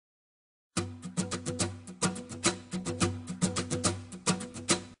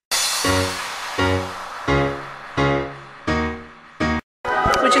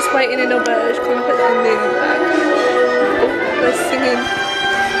waiting in auberge. Can I put that in the bag? Oh, they're singing.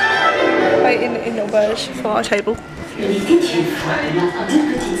 Waiting in auberge for our table.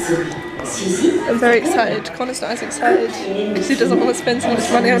 I'm very excited. Connor's not as excited because he doesn't want to spend so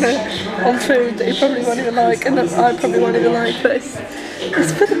much money on food that he probably won't even like and that I probably won't even like, but it's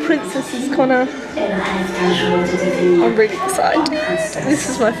for the princesses, Connor. I'm really excited. This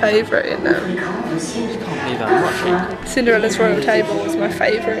is my favourite in Cinderella's Royal Table was my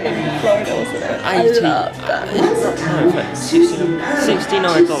favourite in Florida, wasn't it? I love that.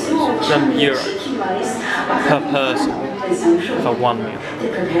 $69 per person for one meal.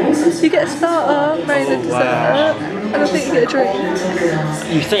 You get a starter, main and dessert, and I think you get a drink.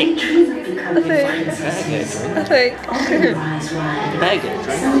 You think? I think. Better get a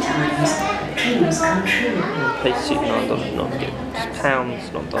drink. Pay $69, not good. It's pounds,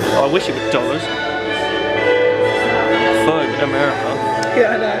 not dollars. Oh, I wish it was dollars. For America.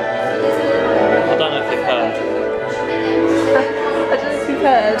 Yeah, I know. I don't know if you've heard. I don't know if you've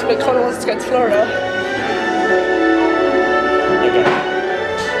heard, but Connor wants to go to Florida. Okay.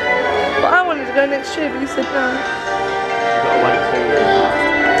 Well, I wanted to go next year, but you said no. You've got to wait 2 years.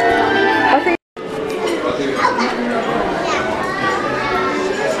 I think.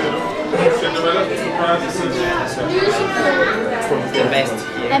 The best.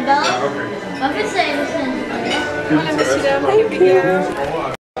 Thank you.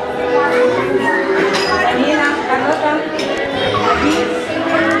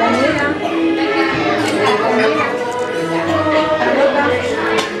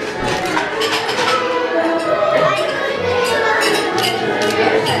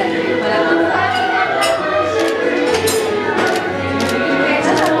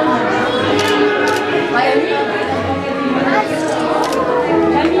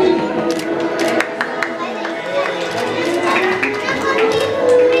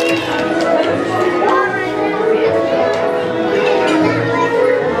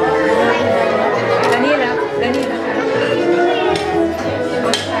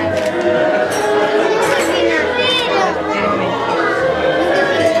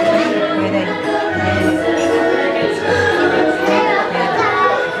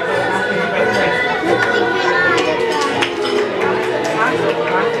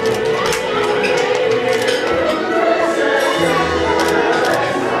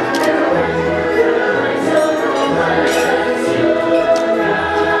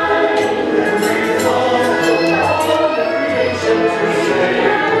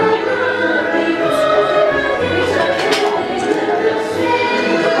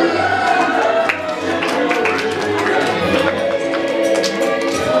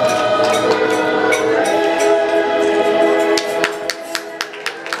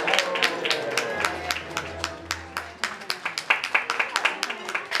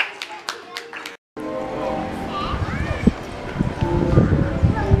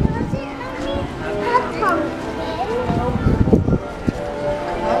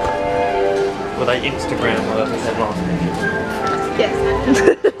 Were they Instagram or their last pictures? Yes.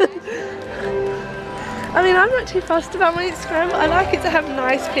 I mean, I'm not too fussed about my Instagram. I like it to have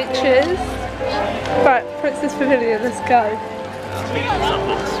nice pictures. Right, Princess Pavilion, let's go.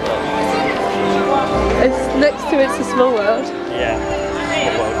 It's next to It's a Small World. Yeah.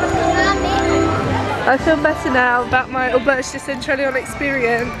 I feel better now about my Auberge de Centralion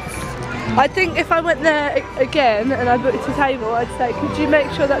experience. I think if I went there again and I booked a table, I'd say, could you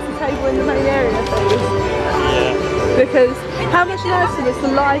make sure that's a table in the main area, please? Yeah. Because how much nicer was the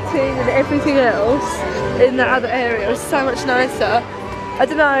lighting and everything else in that other area? It was so much nicer. I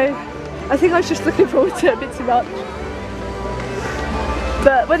don't know, I think I was just looking forward to it a bit too much.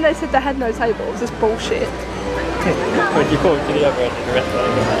 But when they said they had no tables, it's bullshit. When you walked to the other end of the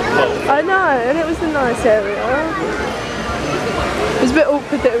restaurant, I know, and it was a nice area. It was a bit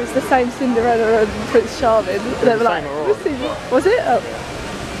awkward that it was the same Cinderella and Prince Charming. They were like, was it? Oh.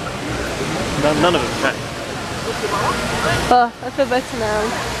 None of them changed. Oh, I feel better now.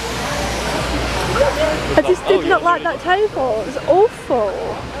 I just did not like that table. It was awful.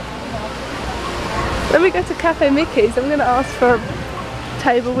 When we go to Cafe Mickey's, I'm going to ask for a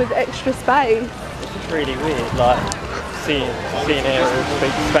table with extra space. It's really weird, like seeing Ariel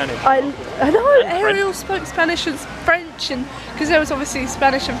speak Spanish. I know Ariel spoke Spanish and French, and because there was obviously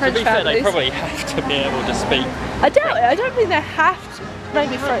Spanish and French families. They probably have to be able to speak. I doubt it. I don't think they have to.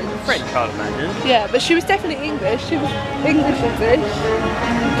 Maybe French. French, I'd imagine. Yeah, but she was definitely English. She was English.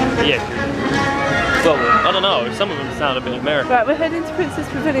 Yeah. Well, I don't know. Some of them sound a bit American. Right, we're heading to Princess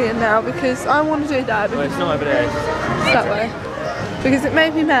Pavilion now because I want to do that. Well, it's not over there. It's that way. Because it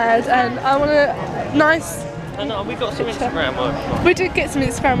made me mad, and I want a nice I know, we got some Instagram worthy. We did get some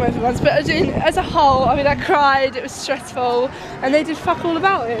Instagram worthy ones, but as a whole, I mean, I cried, it was stressful, and they did fuck all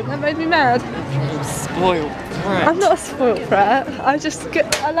about it. That made me mad. Spoiled brat. I'm not a spoiled brat. I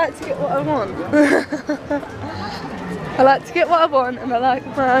like to get what I want. I like to get what I want, and I like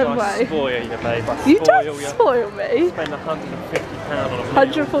my own way. I spoil you, babe. You don't spoil me. Spend £150 on a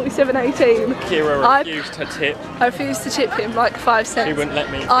meal. 147.18. Kiera refused to tip. I refused to tip him like 5 cents. She wouldn't let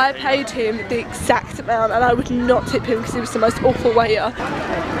me. I paid him the exact amount, and I would not tip him because he was the most awful waiter.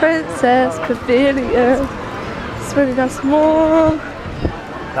 Princess Pavilion. It's really nice and warm.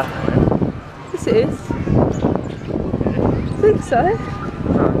 This is. I think so.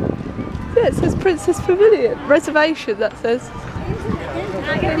 Yeah, it says Princess Pavilion. Reservation, that says.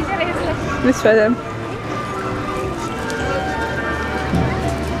 This way then.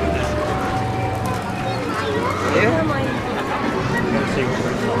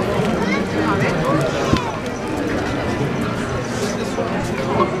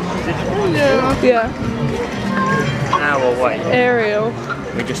 Yeah. An hour away. Ariel.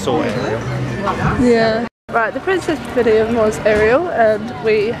 We just saw Ariel. Yeah. Right, the Princess Pavilion was Ariel, and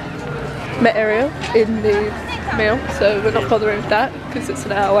we met Ariel in the meal, so we're not bothering with that because it's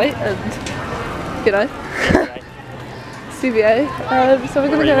an hour wait, and you know. CVA. So we're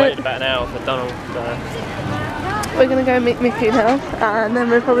gonna go. Waited about an hour for Donald. We're gonna go meet Mickey now, and then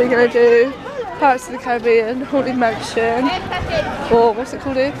we're probably gonna do Pirates of the Caribbean, Haunted Mansion, or what's it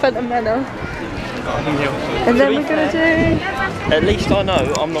called here? Phantom Manor. And then we're gonna do. At least I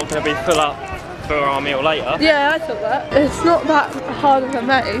know I'm not gonna be full up for our meal later. Yeah, I thought that. It's not that hard of a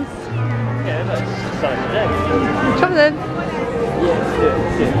maze. Yeah, that's something there. Come then.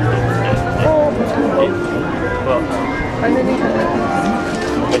 What? And then you go.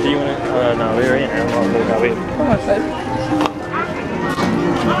 But do you want to? No, we're in now. We'll go in. Oh, my phone.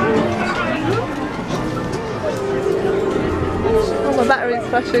 Oh, my battery's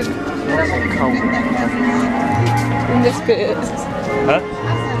flashing. Cold. In this bit. Huh?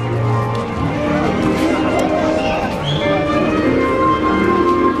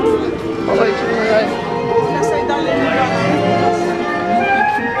 What way do you want to go?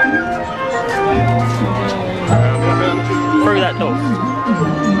 Through that door.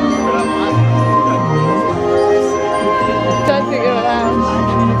 Don't think you're allowed.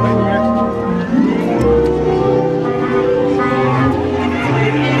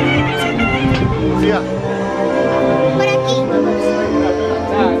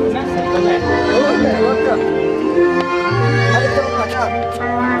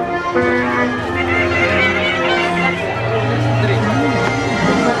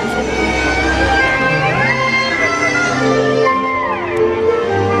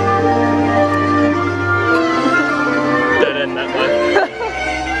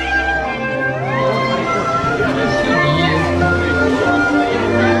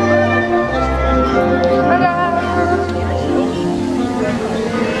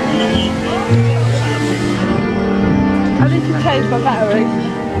 Change my battery.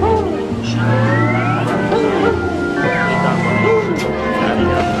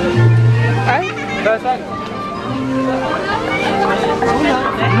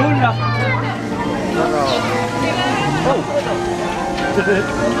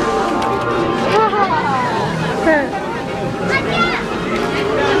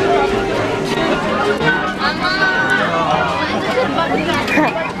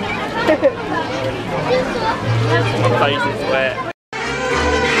 Right? Perfect. My face is wet.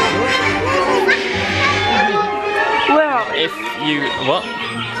 Where are we? If you what?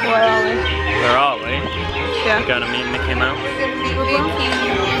 Where are we? Where are we? Yeah. We're going to meet Mickey Mouse.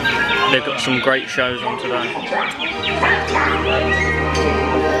 They've got some great shows on today.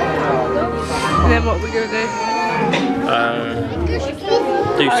 And then what are we going to do?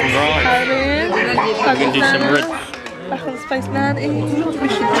 Do some rides. We can do some rides. Back on Space Mountain. We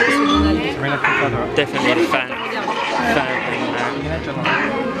should do Definitely the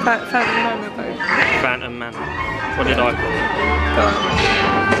Phantom Manor. What did I call it?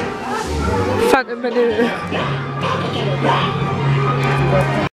 Phantom Manor.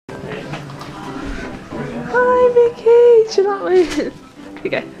 Hi Mickey, do you like me? Here you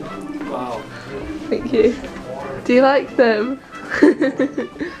go. Wow. Thank you. Do you like them?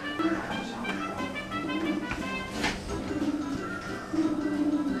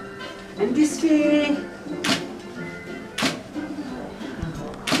 And this way.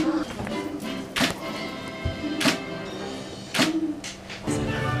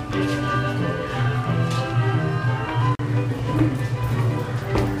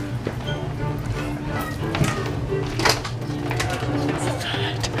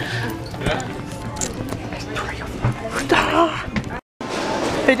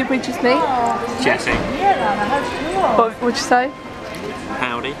 we just meet? Jesse. What would you say?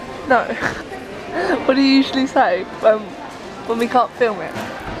 Howdy. No. What do you usually say when we can't film it?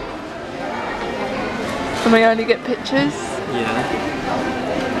 And we only get pictures? Yeah.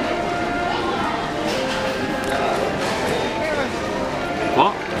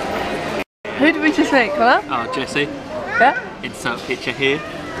 What? Who did we just meet, Connor? Oh, Jesse. Yeah? Insert picture here.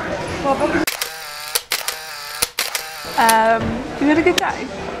 You had a good day?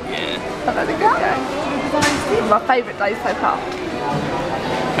 Yeah. I've had a good day. My favourite day so far.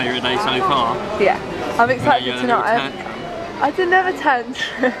 Favourite day so far? Yeah. I'm excited for tonight. I didn't have a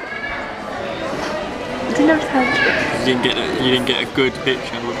tantrum. You didn't get a good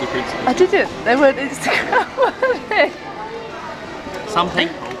picture of the princess. I didn't. They weren't Instagram worthy. Some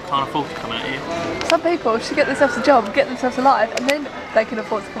people can't afford to come out here. Some people should get themselves a job, get themselves a life, and then they can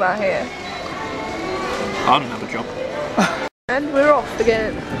afford to come out here. I don't have a job. And we're off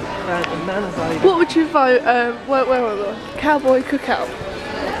again. What would you vote? Where were we? Cowboy cookout.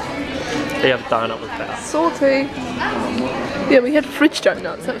 They have a donut with better. Salty. Yeah, we had fridge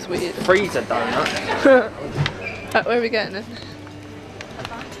donuts. That was weird. Freezer donut. Right, where are we going then?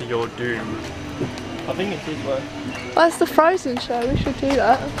 To your doom. I think it's this way. Oh, that's the Frozen show. We should do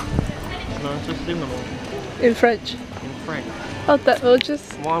that. No, it's just sing along. In French. In French. Oh, that will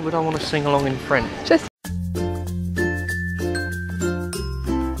just. Why would I want to sing along in French? Just.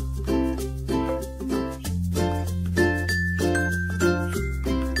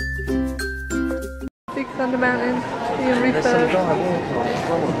 Big Thunder Mountain. Being refurbed.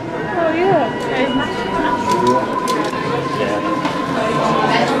 Oh yeah.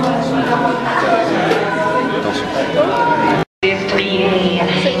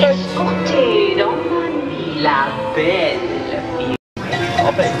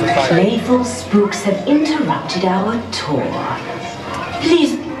 Playful spooks have interrupted our tour.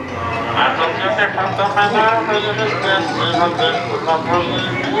 Please.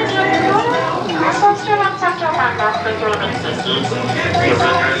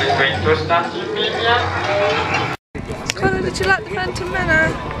 Connor, did you like the Phantom Manor?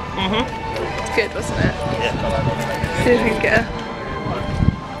 It's good, wasn't it? Yeah. See if we can get her.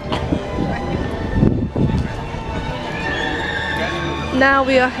 Now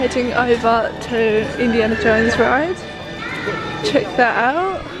we are heading over to Indiana Jones ride. Check that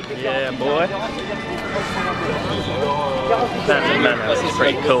out. Yeah, boy. Phantom Manor is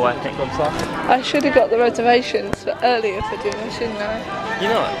pretty cool, I think. I should have got the reservations for earlier for dinner, shouldn't I? You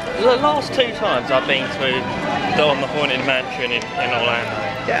know, the last 2 times I've been to the Haunted Mansion in Orlando.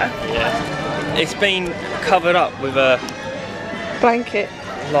 Yeah. Yeah. It's been covered up with a Blanket.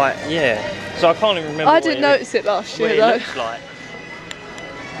 like, yeah. So I can't even remember. I didn't notice it last year though. It looks like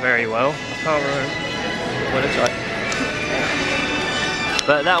very well. I can't remember what it looks like.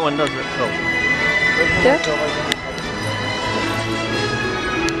 But that one does look cool. Yeah.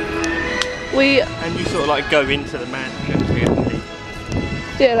 And you sort of like go into the mansion really.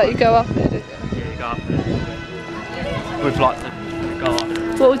 Yeah, like you go up it, don't you? Yeah, you go up there. With like the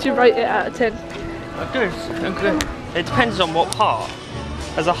garden. What would you rate it out of 10? Good. It depends on what part.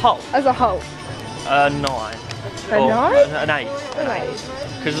 As a whole. As a whole. 9. A 9? An 8. An 8.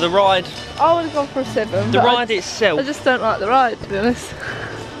 Because the ride. I would have gone for a 7. The ride itself. I just don't like the ride, to be honest.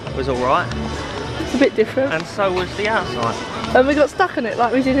 Was alright. It's a bit different. And so was the outside. And we got stuck in it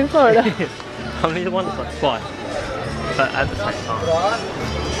like we did in Florida. Only the one that's like twice. But at the same time.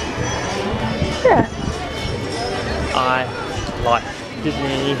 Yeah. I like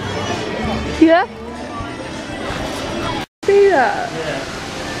Disney. Yeah? See that? Yeah.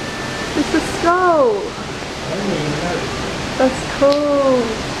 It's a skull. That's cool.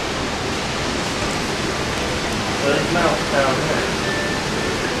 There's mouse down there.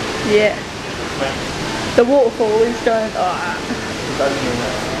 Yeah. The waterfall is going like that.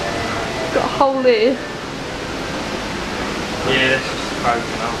 Got a hole here. Yeah, that's just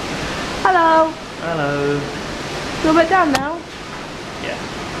broken up. Hello. Hello. You're back down now? Yeah.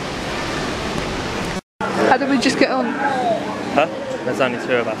 How did we just get on? Huh? There's only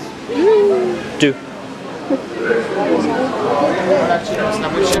 2 of us. Do.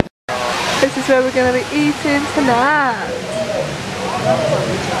 This is where we're going to be eating tonight.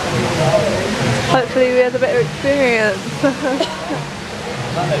 Hopefully we had a better experience.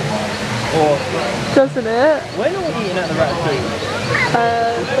 Doesn't it? When are we eating at the Ratatouille?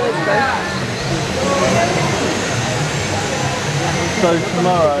 Thursday. So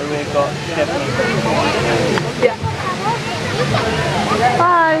tomorrow we've got Yeah.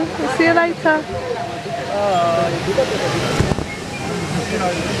 Bye. We'll see you later.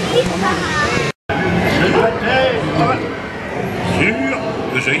 Sur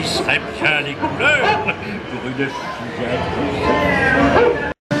le suis spécial couleur pour une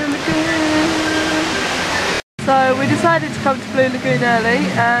So we decided to come to Blue Lagoon early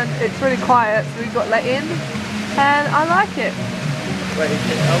and it's really quiet, so we got let in and I like it. Wait,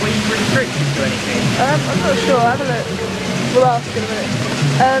 are we restricted to anything? I'm not sure, have a look. We'll ask in a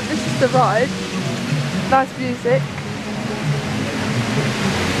minute. This is the ride. Nice music.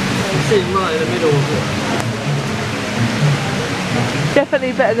 I'm sitting right in the middle of it.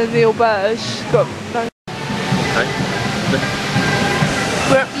 Definitely better than the Auberge. Got no. Okay.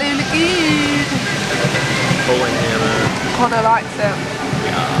 We're at Blue Lagoon. Connor likes it.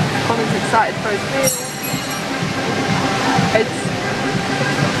 Yeah. Connor's excited for his meal.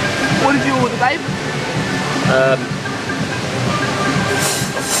 What did you order, babe? I've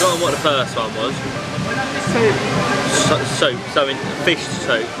forgotten what the first one was. Soup. Soup, so in fish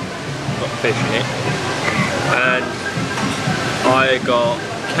soup, got fish in it. And I got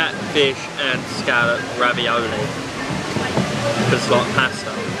catfish and scallop ravioli. Because it's like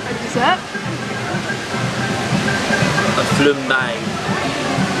pasta. And dessert? A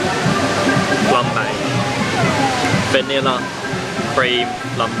flambe. Vanilla cream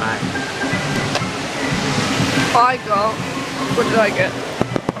flambe. I got, what did I get?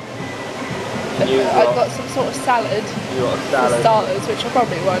 I got some sort of salad. You got a For salad. starters, which I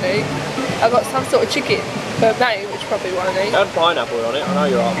probably won't eat. I got some sort of chicken for May, which I probably won't eat. And pineapple on it, I know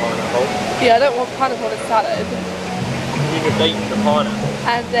you like pineapple. Yeah, I don't want pineapple on a salad. You could eat the pineapple.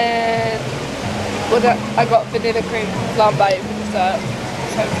 And then I got vanilla cream flambe for dessert.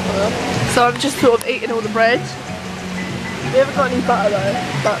 So I'm just sort of eating all the bread. We haven't got any butter though,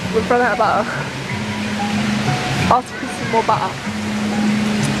 but we've run out of butter. I'll have to put some more butter.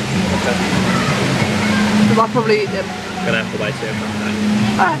 Okay. So I'll probably eat them. Gonna have to wait till you come back.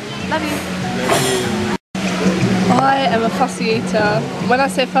 Alright, love you. I am a fussy eater. When I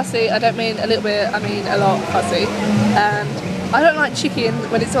say fussy, I don't mean a little bit, I mean a lot fussy. And I don't like chicken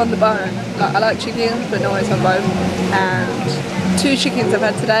when it's on the bone. Like, I like chicken, but not when it's on the bone. And 2 chickens I've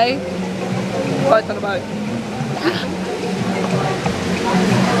had today, both on the bone.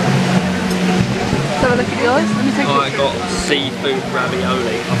 So look at yours. Let me take I got seafood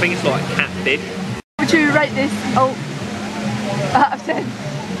ravioli. I think it's like catfish. Would you rate this? Oh, out of 10.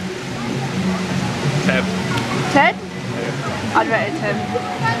 10. 10? I'd rate it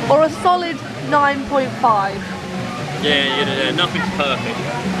 10. Or a solid 9.5. Yeah, nothing's perfect.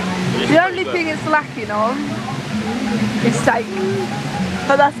 The only thing it's lacking on is steak.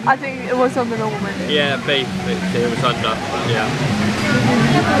 But that's, I think it was on the normal menu. Yeah, beef, it was under, but yeah.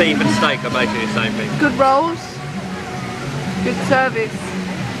 Beef and steak are basically the same thing. Good rolls, good service,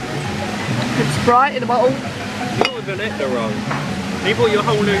 good Sprite in a bottle. Not even ate the roll. You bought your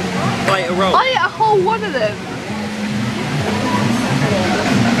whole new plate of rolls. I ate a whole one of them.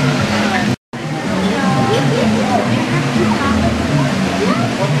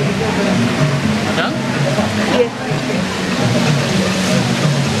 Done? Yeah.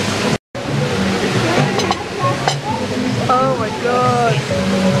 Oh my god.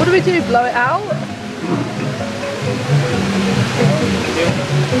 What do we do? Blow it out?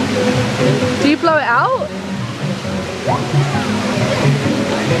 Do you blow it out?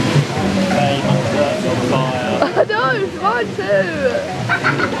 I know, mine too.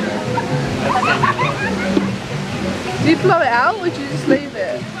 Do you blow it out or do you just leave